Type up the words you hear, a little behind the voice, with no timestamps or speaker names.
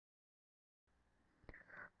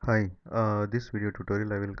Hi, this video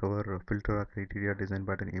tutorial I will cover filter criteria design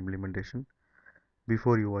pattern implementation.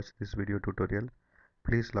 Before you watch this video tutorial,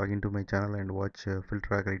 please log into my channel and watch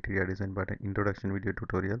filter criteria design pattern introduction video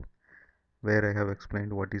tutorial where I have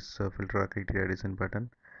explained what is filter criteria design pattern,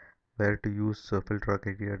 where to use filter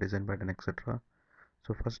criteria design pattern, etc.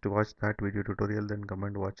 So first watch that video tutorial, then come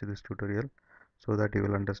and watch this tutorial so that you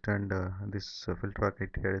will understand this filter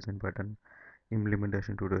criteria design pattern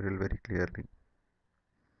implementation tutorial very clearly.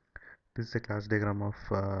 This is a class diagram of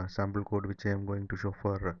sample code which I am going to show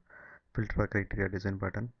for filter criteria design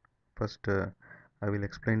pattern. First, I will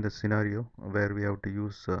explain the scenario where we have to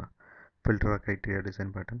use filter criteria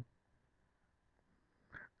design pattern.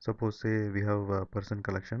 Suppose say we have a person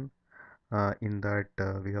collection. In that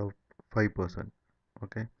we have 5%.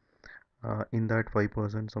 Okay. In that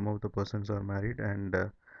 5%, some of the persons are married and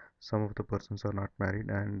some of the persons are not married,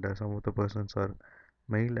 and some of the persons are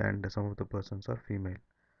male and some of the persons are female.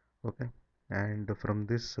 Okay. And from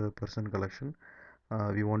this person collection,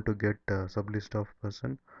 we want to get a sublist of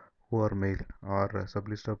person who are male, or a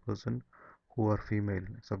sublist of person who are female,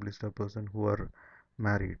 sublist of person who are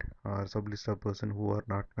married, or sublist of person who are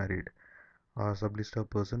not married, or sublist of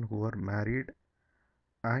person who are married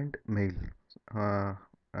and male, uh,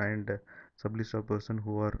 and sublist of person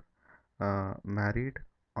who are married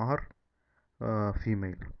or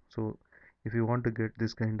female. So if you want to get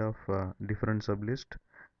this kind of different sublist,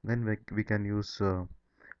 then we can use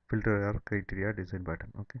filter or criteria design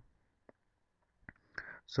pattern. Okay.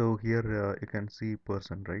 So here you can see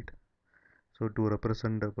person, right? So to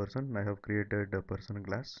represent a person, I have created a person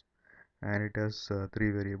class, and it has three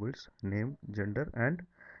variables: name, gender, and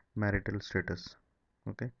marital status.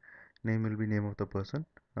 Okay, name will be name of the person,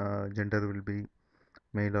 gender will be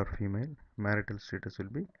male or female, marital status will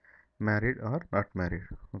be married or not married.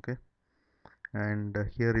 Okay, and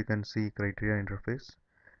here you can see criteria interface.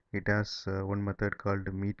 It has one method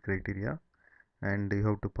called meet criteria, and you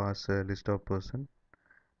have to pass a list of person,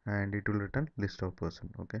 and it will return list of person.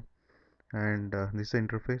 Okay, and this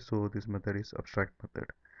interface, so this method is abstract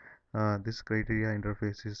method. This criteria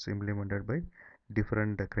interface is implemented by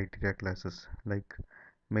different criteria classes like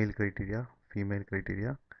male criteria, female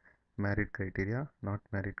criteria, married criteria, not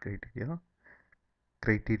married criteria,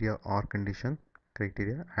 criteria or condition,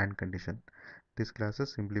 criteria and condition. These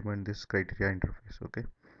classes implement this criteria interface. Okay,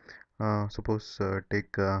 suppose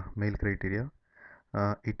take male criteria.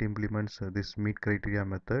 It implements this meet criteria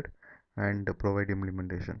method and provide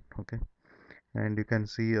implementation. Okay, and you can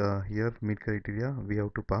see here meet criteria we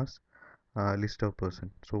have to pass list of person.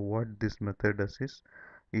 So what this method does is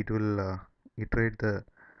it will iterate the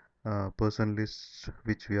person list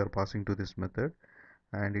which we are passing to this method,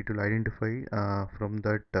 and it will identify from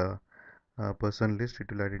that person list,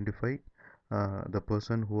 it will identify the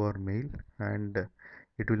person who are male, and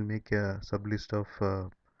it will make a sublist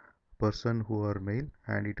of person who are male,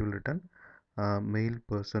 and it will return male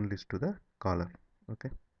person list to the caller. Okay,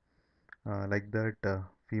 like that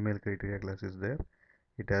female criteria class is there.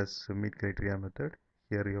 It has meet criteria method.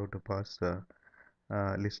 Here you have to pass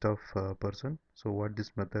list of person. So what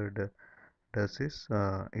this method does is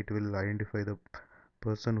it will identify the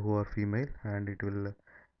person who are female, and it will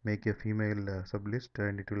make a female sublist,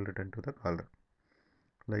 and it will return to the caller.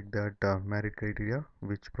 Like that married criteria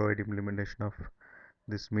which provide implementation of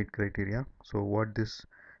this meet criteria. So what this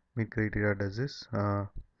meet criteria does is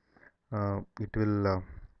it will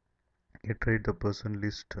iterate the person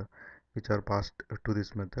list which are passed to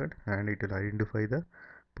this method, and it will identify the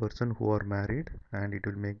person who are married, and it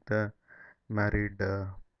will make the married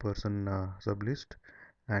person sublist,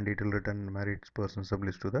 and it will return married person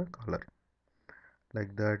sublist to the caller.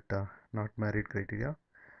 Like that not married criteria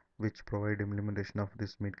which provide implementation of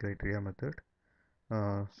this meet criteria method.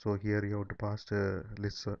 So here you have to pass a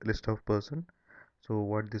list of person. So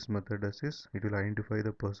what this method does is it will identify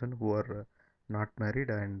the person who are not married,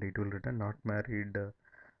 and it will return not married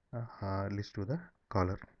list to the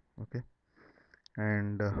caller. Okay,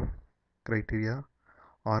 and criteria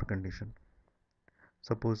or condition.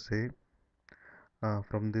 Suppose say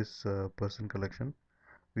from this person collection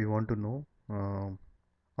we want to know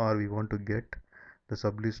or we want to get the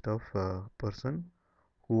sublist of person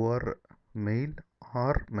who are male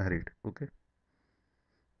or married. Okay,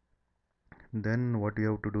 then what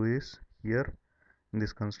you have to do is here in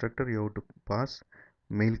this constructor you have to pass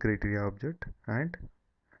male criteria object and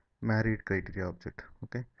married criteria object.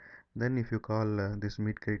 Okay, then if you call this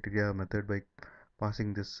meet criteria method by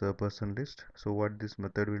passing this person list, so what this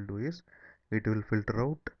method will do is it will filter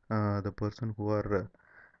out the person who are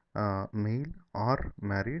male or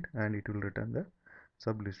married, and it will return the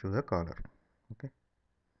sublist to the caller. Okay,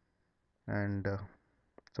 and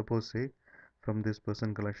Suppose say from this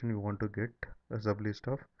person collection you want to get a sublist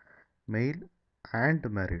of male and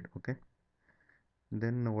married. Okay,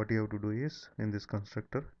 then what you have to do is in this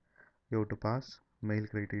constructor you have to pass male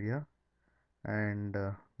criteria and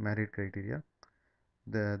married criteria.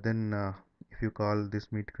 Then if you call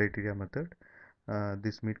this meet criteria method,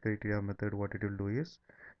 this meet criteria method, what it will do is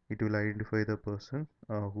it will identify the person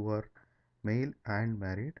who are male and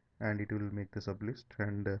married, and it will make the sublist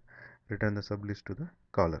and return the sublist to the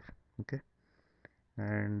caller. Okay,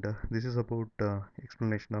 and this is about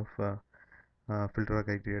explanation of filter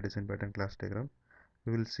criteria design pattern class diagram.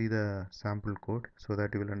 We will see the sample code so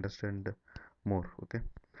that you will understand more. Okay,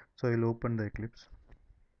 so I will open the Eclipse.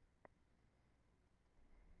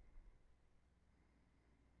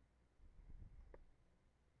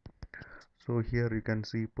 So here you can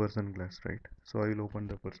see person class, right? So I will open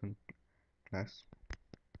the person class.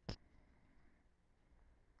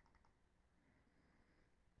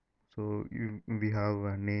 So we have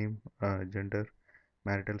a name, gender,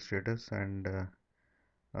 marital status, and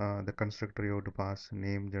the constructor you have to pass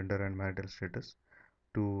name, gender, and marital status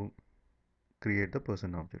to create the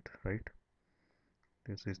person object, right?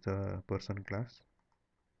 This is the person class.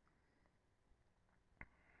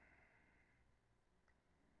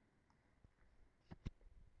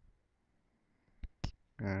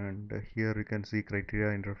 And here you can see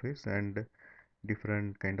criteria interface and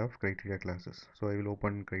different kind of criteria classes. So I will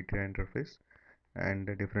open criteria interface and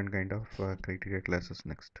different kind of criteria classes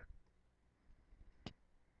next.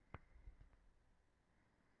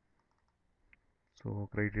 So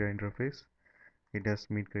criteria interface, it has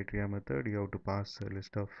meet criteria method. You have to pass a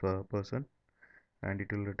list of person and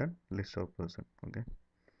it will return list of person. Okay,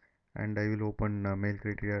 and I will open mail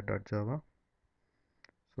criteria.java,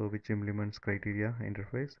 so which implements criteria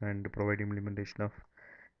interface and provide implementation of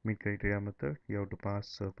meet criteria method. You have to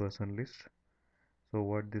pass a person list. So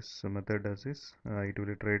what this method does is it will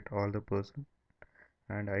iterate all the person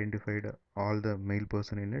and identified all the male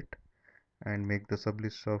person in it and make the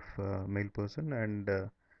sublist of male person, and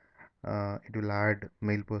it will add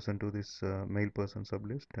male person to this male person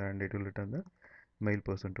sublist, and it will return the male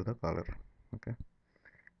person to the caller. Okay,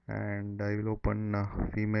 and I will open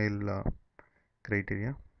female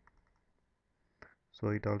criteria. So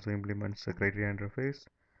it also implements the criteria interface,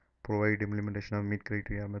 provide implementation of meet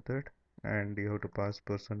criteria method, and you have to pass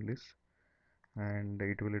person list, and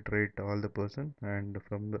it will iterate all the person, and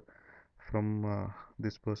from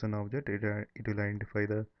this person object it will identify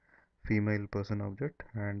the female person object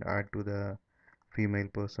and add to the female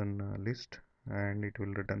person list, and it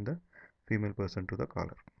will return the female person to the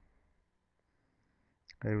caller.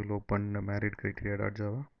 I will open married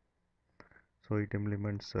criteria.java. So it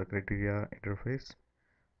implements criteria interface,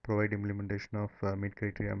 provide implementation of meet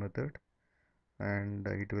criteria method, and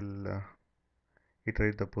it will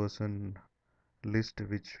iterate the person list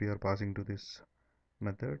which we are passing to this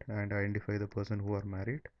method and identify the person who are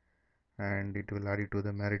married, and it will add it to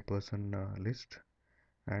the married person list,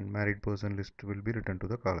 and married person list will be returned to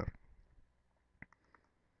the caller.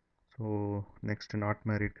 So next, not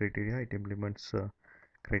married criteria, it implements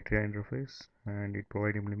criteria interface and it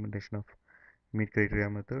provide implementation of meet criteria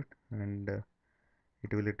method, and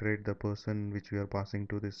it will iterate the person which we are passing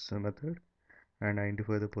to this method and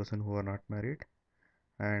identify the person who are not married,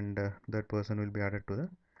 and that person will be added to the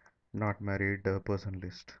not married person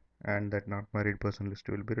list, and that not married person list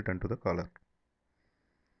will be returned to the caller.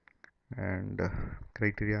 And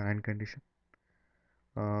criteria and condition,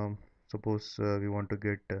 um, suppose we want to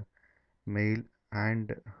get male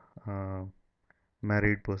and uh,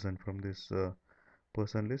 married person from this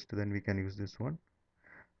person list, then we can use this one.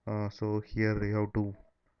 So here you have to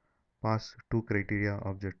pass two criteria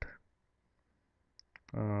object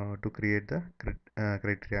to create the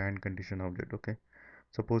criteria and condition object. Okay,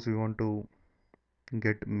 suppose we want to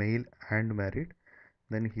get male and married,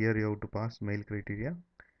 then here you have to pass male criteria,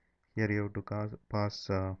 here you have to pass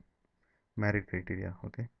married criteria.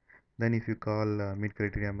 Okay, then if you call meet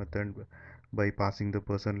criteria method by passing the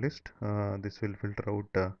person list, this will filter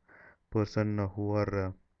out person who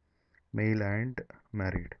are male and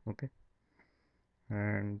married. Okay,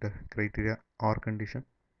 and criteria or condition,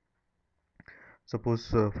 suppose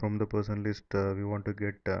from the person list we want to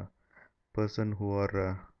get person who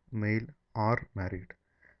are male or married,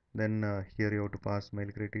 then here you have to pass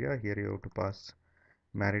male criteria, here you have to pass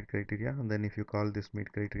married criteria, and then if you call this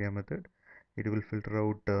meet criteria method, it will filter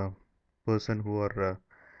out person who are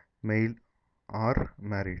male or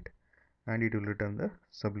married, and it will return the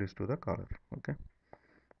sublist to the caller. Okay,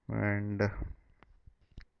 and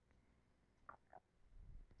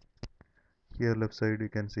here left side you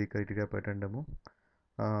can see criteria pattern demo.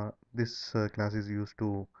 This class is used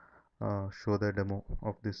to show the demo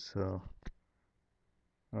of this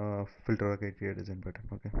filter criteria design pattern.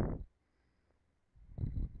 Okay,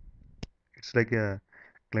 it's like a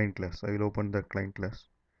client class. I will open the client class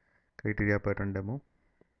criteria pattern demo.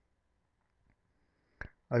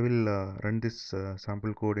 I will run this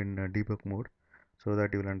sample code in debug mode so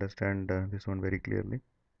that you will understand this one very clearly.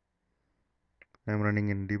 I am running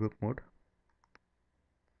in debug mode.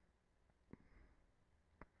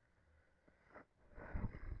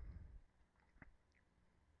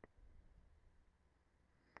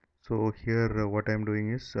 So here what I am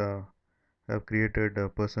doing is I have created a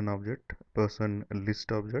person object, person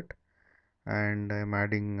list object, and I am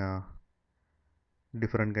adding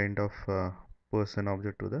different kind of person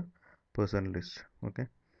object to the person list. Okay,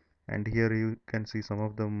 and here you can see some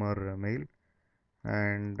of them are male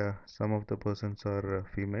and some of the persons are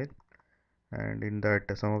female, and in that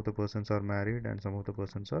some of the persons are married and some of the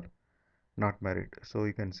persons are not married. So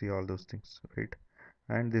you can see all those things, right?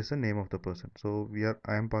 And this is the name of the person. So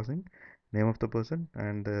I am passing name of the person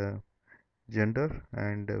and the gender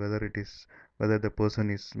and whether the person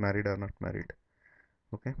is married or not married.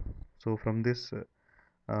 Okay, so from this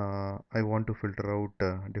I want to filter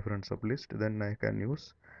out different sublist, then I can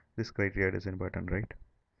use this criteria design pattern, right?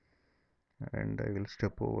 And I will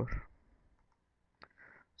step over.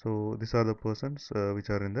 So these are the persons which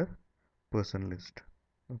are in the person list.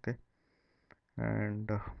 Okay,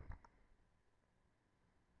 and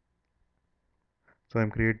so I'm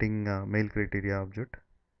creating a male criteria object,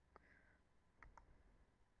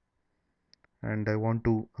 and I want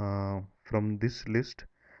to from this list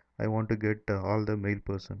I want to get all the male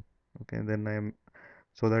person. Okay, then I am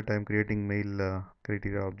so that I am creating male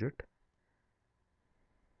criteria object,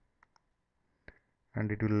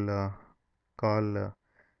 and it will call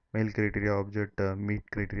male criteria object meet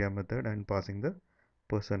criteria method and passing the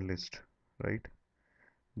person list, right?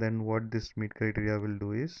 Then what this meet criteria will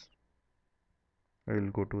do is I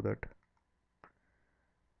will go to that.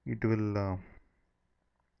 It will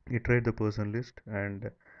iterate the person list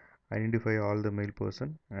and identify all the male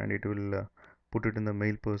person, and it will put it in the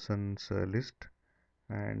male person's list,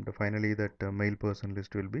 and finally that male person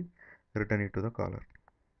list will be written into the caller.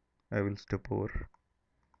 I will step over.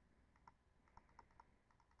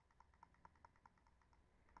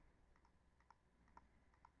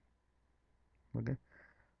 Okay,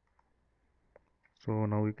 so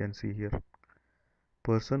now you can see here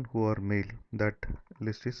person who are male, that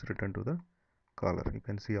list is written to the caller. You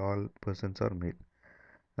can see all persons are male.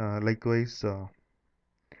 Likewise,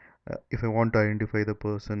 if I want to identify the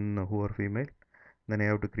person who are female, then I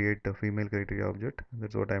have to create a female criteria object.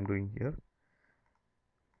 That's what I'm doing here.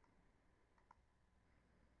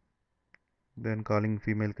 Then calling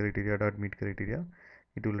female criteria dot meet criteria,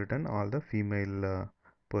 it will return all the female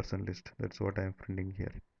person list. That's what I'm printing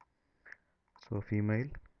here. So female,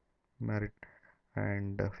 married,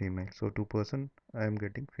 and female. So 2 person I am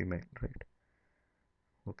getting female, right?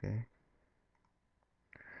 Okay.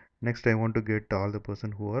 Next I want to get all the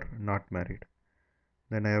person who are not married.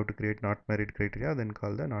 Then I have to create not married criteria, then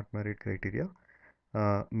call the not married criteria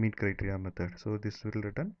meet criteria method. So this will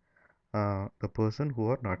return the person who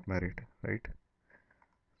are not married, right?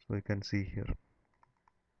 So you can see here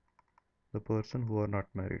the person who are not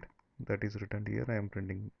married, that is written here. I am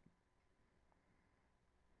printing.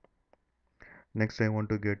 Next I want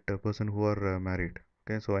to get a person who are married.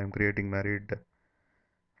 Okay, so I am creating married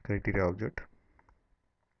criteria object.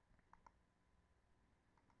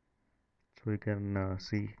 So you can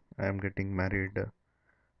see I am getting married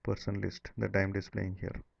person list that I am displaying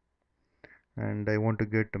here, and I want to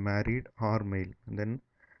get married or male. Then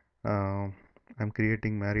I'm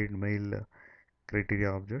creating married male criteria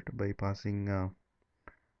object by passing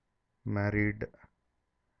married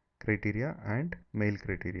criteria and male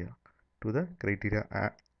criteria to the criteria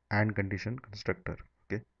and condition constructor.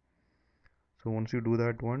 Okay, so once you do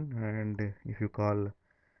that one, and if you call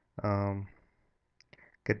um,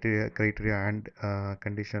 criteria and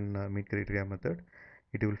condition meet criteria method,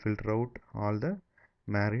 it will filter out all the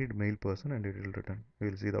married male person and it will return.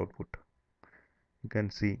 You will see the output. You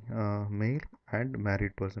can see male and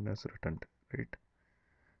married person as returned, right?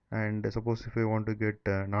 And suppose if I want to get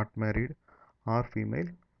not married or female,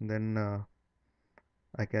 then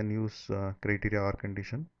I can use criteria or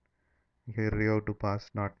condition. Here you have to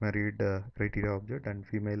pass not married criteria object and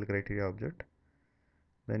female criteria object.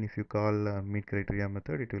 Then if you call meet criteria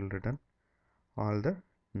method, it will return all the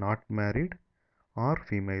not married or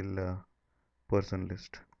female person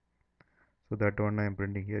list. So that one I am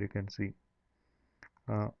printing here. You can see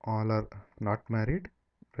all are not married,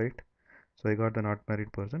 right? So I got the not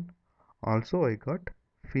married person. Also I got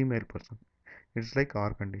female person. It's like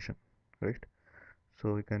our condition, right?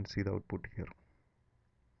 So you can see the output here.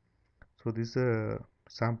 So this is a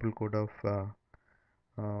sample code of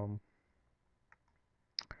um,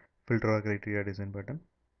 filter or criteria design pattern.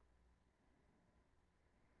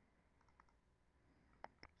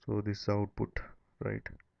 So this is output, right?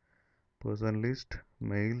 Person list,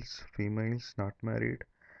 males, females, not married,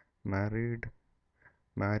 married,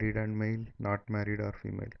 married and male, not married or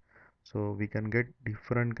female. So we can get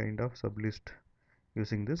different kind of sublist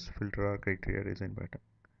using this filter or criteria design pattern.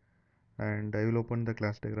 And I will open the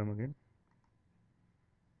class diagram again.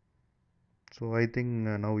 So I think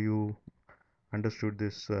now you understood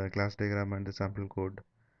this class diagram and the sample code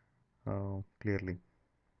clearly.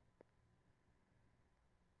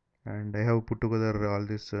 And I have put together all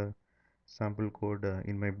this sample code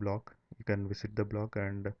in my blog. You can visit the blog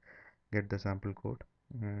and get the sample code.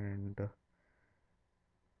 And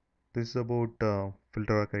this is about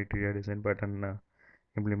filter or criteria design pattern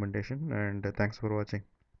implementation. And thanks for watching.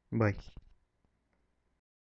 Bye.